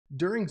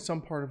During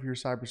some part of your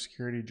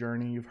cybersecurity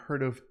journey, you've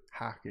heard of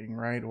hacking,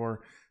 right?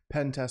 Or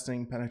pen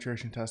testing,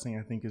 penetration testing,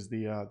 I think is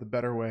the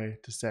better way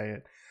to say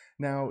it.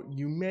 Now,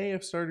 you may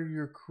have started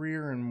your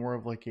career in more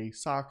of like a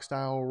SOC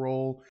style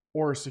role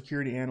or a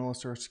security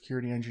analyst or a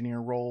security engineer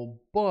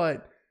role,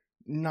 but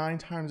 9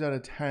 times out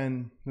of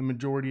 10, the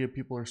majority of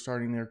people are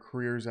starting their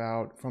careers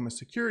out from a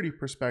security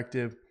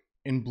perspective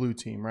in blue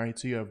team, right?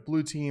 So you have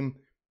blue team,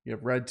 you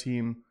have red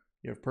team,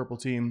 you have purple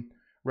team.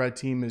 Red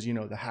team is,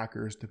 the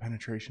hackers, the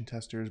penetration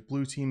testers.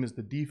 Blue team is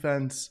the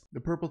defense.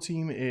 The purple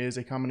team is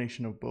a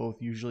combination of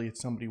both. Usually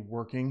it's somebody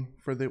working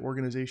for the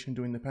organization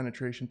doing the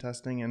penetration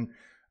testing and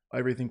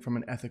everything from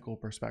an ethical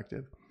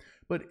perspective.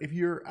 But if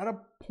you're at a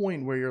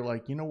point where you're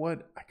like, you know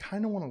what, I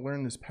kind of want to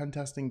learn this pen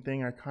testing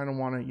thing. I kind of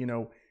want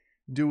to,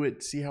 do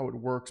it, see how it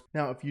works.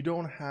 Now, if you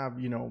don't have,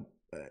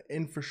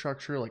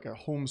 infrastructure like a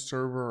home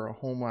server or a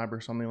Homelab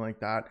or something like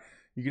that,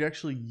 you could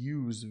actually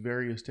use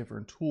various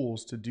different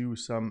tools to do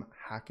some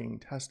hacking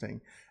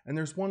testing. And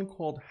there's one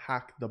called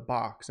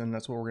HackTheBox, and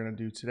that's what we're going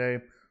to do today.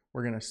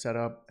 We're going to set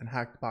up an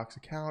HackTheBox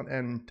account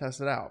and test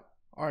it out.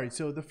 All right,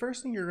 so the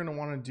first thing you're going to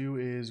want to do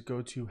is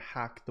go to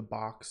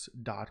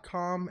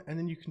HackTheBox.com, and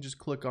then you can just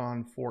click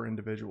on for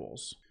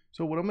individuals.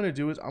 So what I'm going to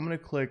do is I'm going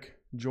to click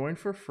join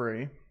for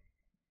free.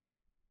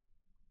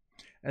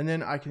 And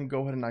then I can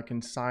go ahead and I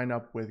can sign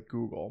up with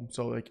Google.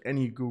 So like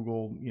any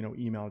Google,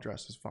 email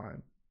address is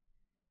fine.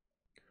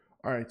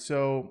 All right,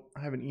 so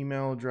I have an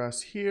email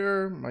address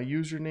here. My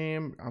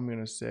username, I'm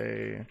gonna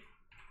say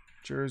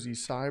Jersey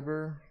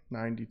Cyber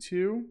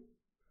 92.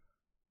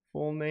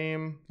 Full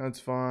name, that's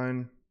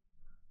fine.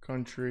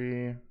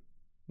 Country,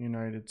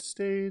 United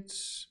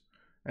States,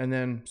 and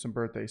then some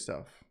birthday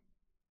stuff.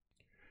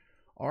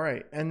 All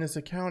right, and this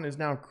account is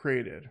now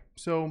created.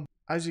 So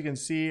as you can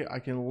see, I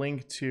can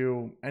link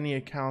to any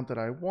account that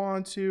I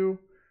want to,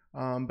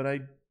 but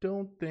I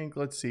don't think,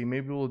 let's see,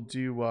 maybe we'll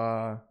do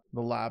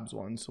the labs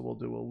one. So we'll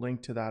do a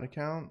link to that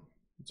account.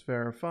 It's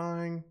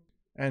verifying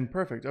and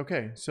perfect.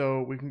 Okay,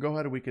 so we can go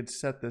ahead and we could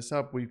set this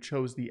up. We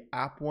chose the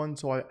app one.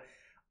 So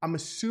I'm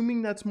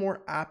assuming that's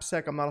more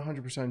AppSec. I'm not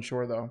 100%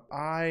 sure though.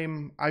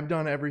 I've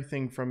done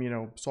everything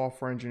from,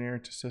 software engineer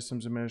to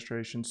systems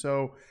administration.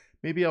 So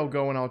maybe I'll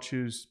go and I'll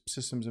choose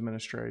systems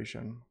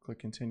administration. Click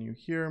continue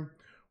here.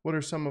 What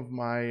are some of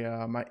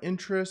my my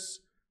interests?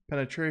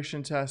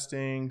 Penetration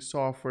testing,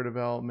 software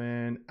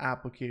development,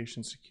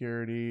 application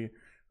security.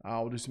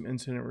 We'll do some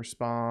incident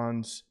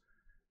response.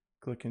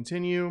 Click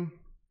continue.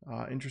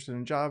 Interested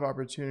in job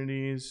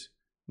opportunities?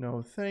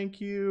 No,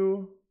 thank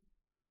you.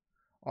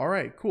 All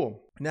right,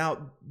 cool.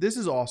 Now, this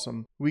is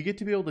awesome. We get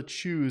to be able to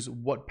choose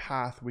what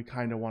path we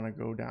kind of want to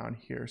go down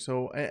here.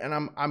 So,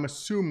 and I'm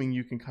assuming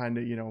you can kind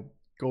of,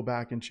 go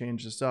back and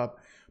change this up.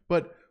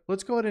 But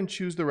let's go ahead and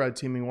choose the red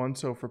teaming one.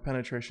 So for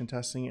penetration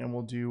testing, and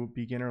we'll do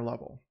beginner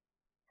level.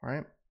 All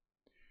right.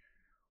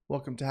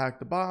 Welcome to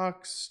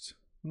HackTheBox.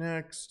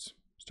 Next.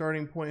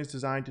 Starting point is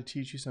designed to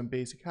teach you some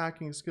basic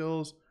hacking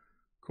skills.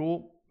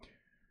 Cool.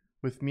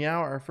 With Meow,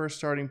 our first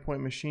starting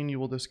point machine, you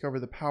will discover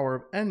the power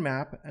of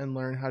Nmap and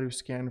learn how to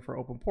scan for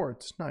open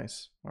ports.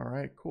 Nice. All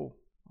right, cool.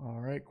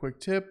 All right, quick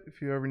tip.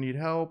 If you ever need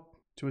help,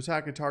 to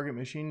attack a target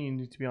machine, you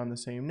need to be on the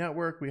same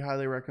network. We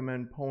highly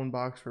recommend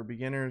PwnBox for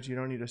beginners. You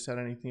don't need to set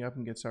anything up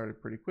and get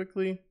started pretty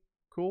quickly.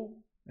 Cool.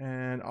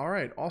 And all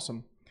right,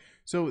 awesome.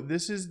 So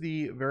this is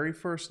the very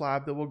first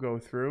lab that we'll go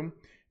through.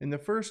 In the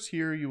first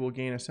tier, you will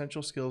gain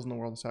essential skills in the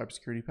world of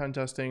cybersecurity pen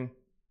testing.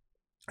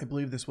 I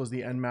believe this was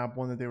the Nmap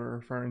one that they were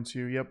referring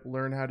to. Yep,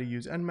 learn how to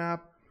use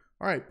Nmap.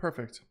 All right,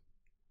 perfect.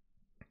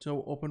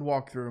 So open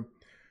walkthrough.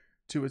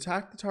 To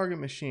attack the target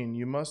machine,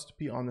 you must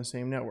be on the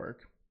same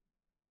network.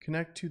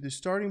 Connect to the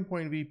starting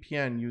point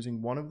VPN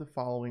using one of the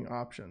following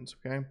options,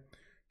 okay?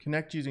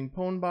 Connect using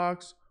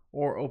PwnBox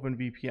or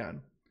OpenVPN.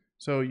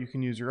 So you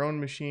can use your own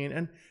machine,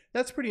 and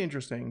that's pretty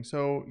interesting.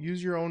 So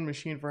use your own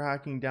machine for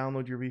hacking,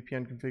 download your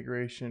VPN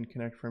configuration,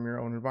 connect from your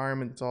own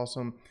environment. That's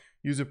awesome.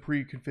 Use a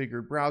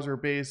pre-configured browser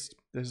based.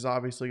 This is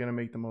obviously going to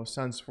make the most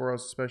sense for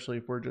us, especially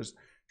if we're just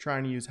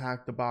trying to use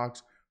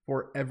HackTheBox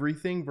for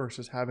everything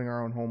versus having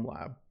our own home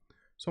lab.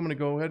 So I'm going to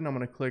go ahead and I'm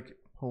going to click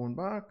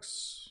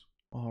PwnBox.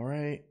 All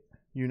right,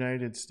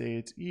 United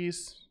States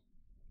East.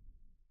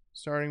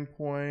 Starting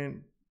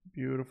point,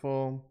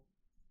 beautiful.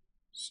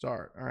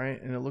 Start. All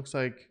right, and it looks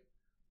like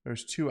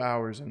there's 2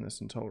 hours in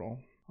this in total.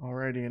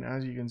 Alrighty, and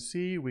as you can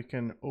see, we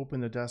can open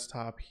the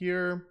desktop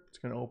here. It's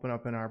going to open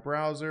up in our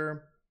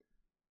browser.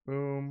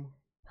 Boom,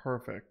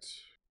 perfect.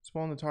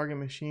 Spawn the target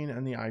machine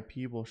and the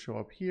IP will show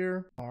up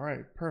here. All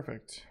right,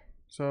 perfect.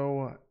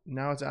 So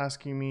now it's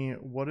asking me,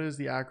 what does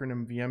the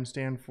acronym VM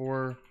stand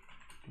for?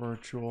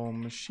 Virtual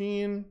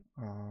machine.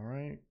 All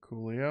right,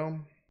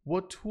 coolio.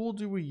 What tool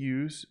do we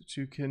use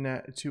to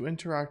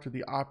interact with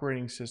the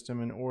operating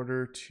system in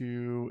order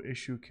to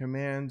issue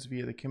commands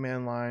via the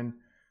command line,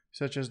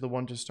 such as the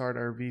one to start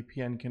our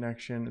VPN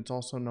connection? It's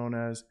also known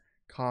as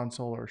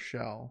console or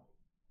shell.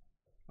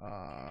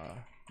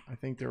 I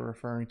think they're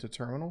referring to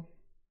terminal.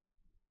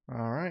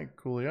 All right,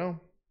 coolio. All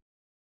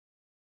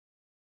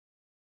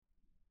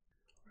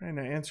right, and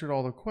I answered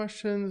all the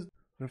questions.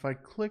 But if I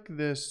click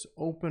this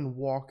open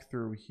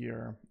walkthrough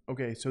here,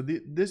 okay, so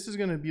this is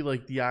going to be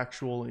like the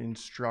actual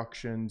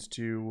instructions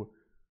to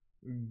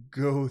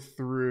go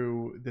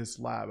through this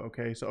lab.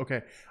 Okay, so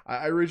okay,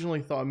 I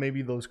originally thought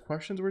maybe those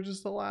questions were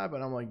just a lab,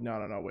 and I'm like,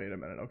 no, wait a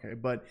minute. Okay,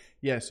 but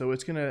yeah, so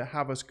it's gonna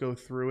have us go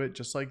through it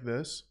just like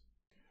this,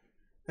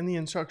 and the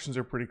instructions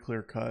are pretty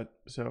clear cut,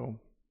 so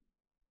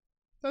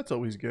that's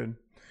always good.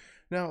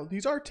 Now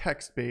these are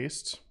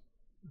text-based.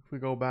 If we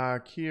go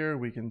back here,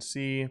 we can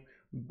see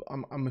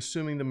I'm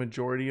assuming the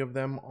majority of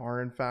them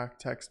are in fact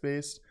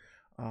text-based.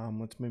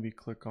 Let's maybe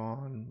click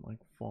on like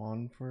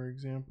fawn, for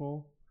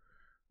example.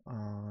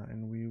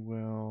 And we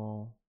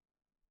will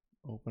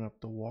open up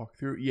the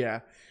walkthrough. Yeah,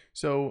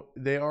 so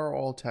they are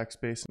all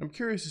text-based. I'm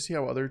curious to see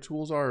how other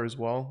tools are as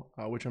well,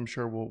 which I'm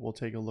sure we'll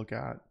take a look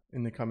at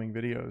in the coming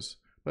videos.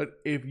 But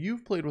if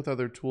you've played with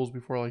other tools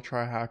before, like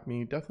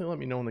TryHackMe, definitely let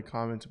me know in the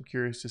comments. I'm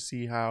curious to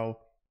see how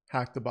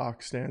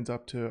HackTheBox stands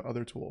up to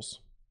other tools.